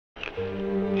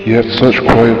He had such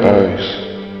quiet eyes.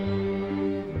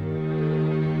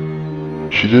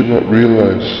 She did not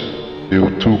realize they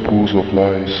were two pools of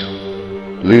lies,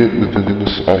 layered with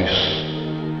vanillus ice.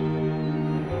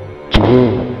 To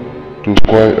her, those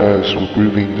quiet eyes were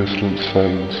breathing desolate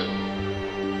signs,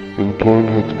 imploring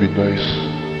her to be nice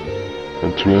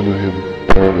and to render him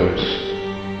paradise.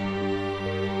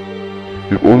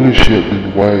 If only she had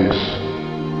been wise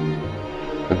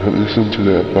and had listened to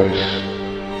their advice,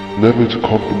 never to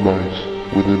compromise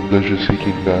within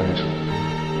pleasure-seeking guise,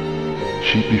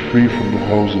 she'd be free from the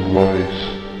house of lies.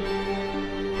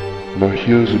 Now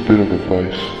here's a bit of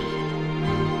advice.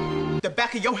 The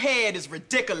back of your head is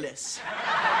ridiculous.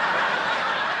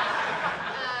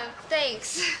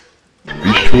 Thanks. Be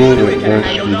sure that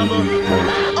nice really means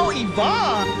nice. Oh,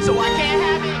 Yvonne! So I can't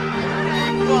have it?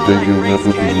 Well, Then you'll Grace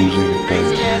never be Kelly, losing your Grace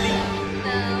place. Kelly,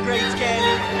 Grace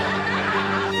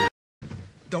Kelly.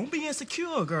 Don't be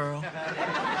insecure, girl.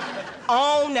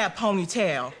 Own that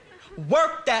ponytail.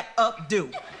 Work that updo.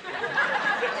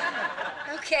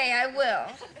 Okay, I will.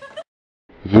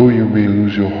 Though you may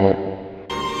lose your heart,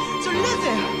 So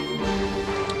listen,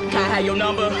 can I have your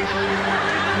number?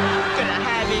 Can I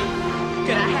have it?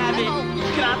 Can I have it?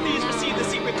 Can I please receive the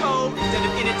secret code? Instead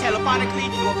of getting it telephonically,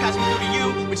 it will pass me through to you,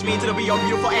 which means it'll be your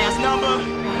beautiful ass number.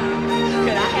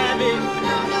 Can I have it?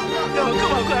 No,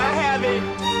 come on, can I have it?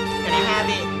 Can I have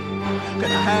it?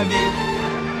 Can I have it?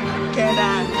 Can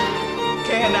I?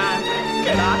 Can I?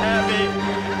 Can I have it?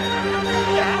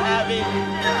 Can I have it?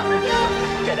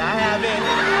 Can I have it?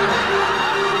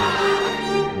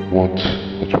 want